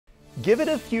Give it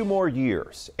a few more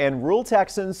years, and rural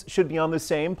Texans should be on the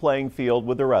same playing field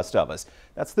with the rest of us.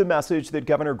 That's the message that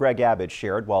Governor Greg Abbott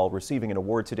shared while receiving an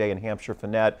award today in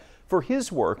Hampshire-Fannett for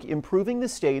his work improving the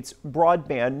state's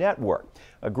broadband network.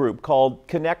 A group called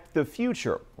Connect the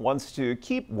Future wants to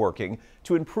keep working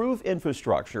to improve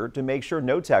infrastructure to make sure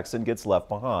no Texan gets left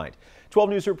behind. 12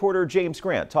 News reporter James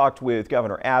Grant talked with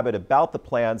Governor Abbott about the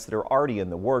plans that are already in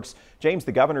the works. James,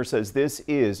 the governor says this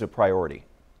is a priority.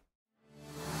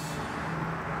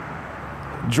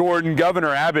 Jordan, Governor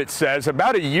Abbott says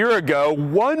about a year ago,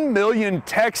 1 million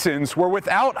Texans were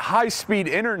without high-speed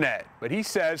internet. But he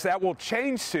says that will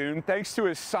change soon thanks to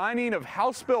his signing of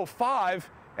House Bill 5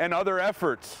 and other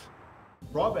efforts.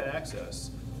 Broadband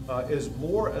access is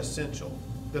more essential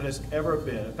than it's ever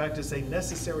been. In fact, it's a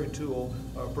necessary tool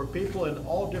for people in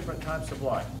all different types of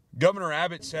life. Governor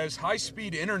Abbott says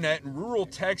high-speed internet in rural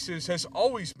Texas has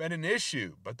always been an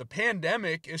issue, but the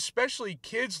pandemic, especially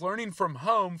kids learning from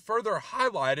home, further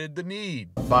highlighted the need.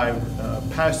 By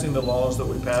passing the laws that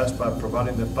we passed, by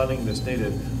providing the funding that's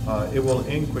needed, it will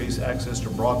increase access to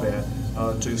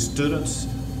broadband to students,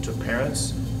 to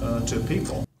parents, to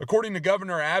people. According to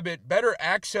Governor Abbott, better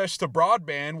access to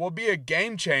broadband will be a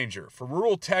game changer for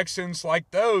rural Texans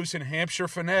like those in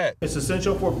Hampshire-Fannett. It's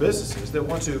essential for businesses that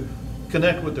want to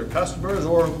connect with their customers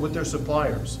or with their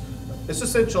suppliers. It's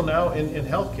essential now in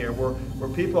healthcare where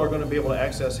people are going to be able to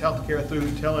access healthcare through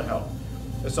telehealth.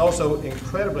 It's also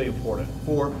incredibly important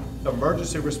for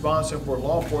emergency response and for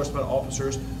law enforcement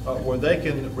officers where they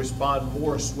can respond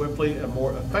more swiftly and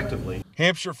more effectively.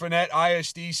 Hampshire-Fannett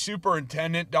ISD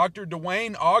Superintendent Dr.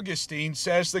 Dwayne Augustine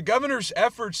says the governor's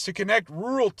efforts to connect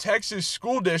rural Texas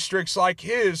school districts like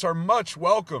his are much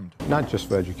welcomed. Not just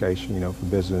for education, for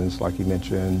business, like you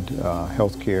mentioned,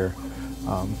 healthcare.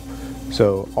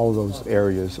 So all those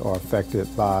areas are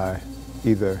affected by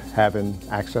either having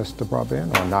access to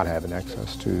broadband or not having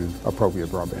access to appropriate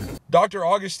broadband. Dr.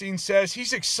 Augustine says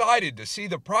he's excited to see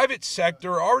the private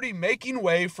sector already making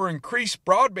way for increased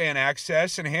broadband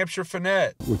access in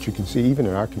Hampshire-Fannett. What you can see even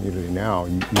in our community now,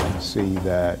 you can see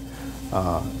that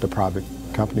the private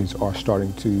companies are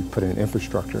starting to put in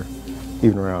infrastructure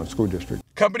even around school districts.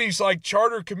 Companies like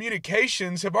Charter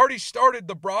Communications have already started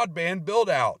the broadband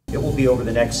build-out. It will be over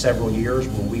the next several years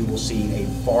where we will see a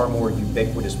far more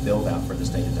ubiquitous build-out for the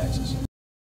state of Texas.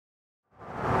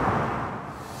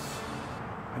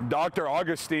 Dr.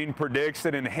 Augustine predicts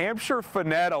that in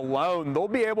Hampshire-Fannett alone, they'll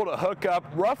be able to hook up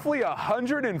roughly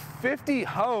 150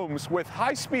 homes with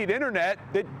high-speed internet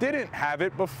that didn't have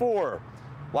it before.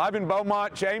 Live in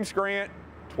Beaumont, James Grant,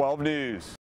 12 News.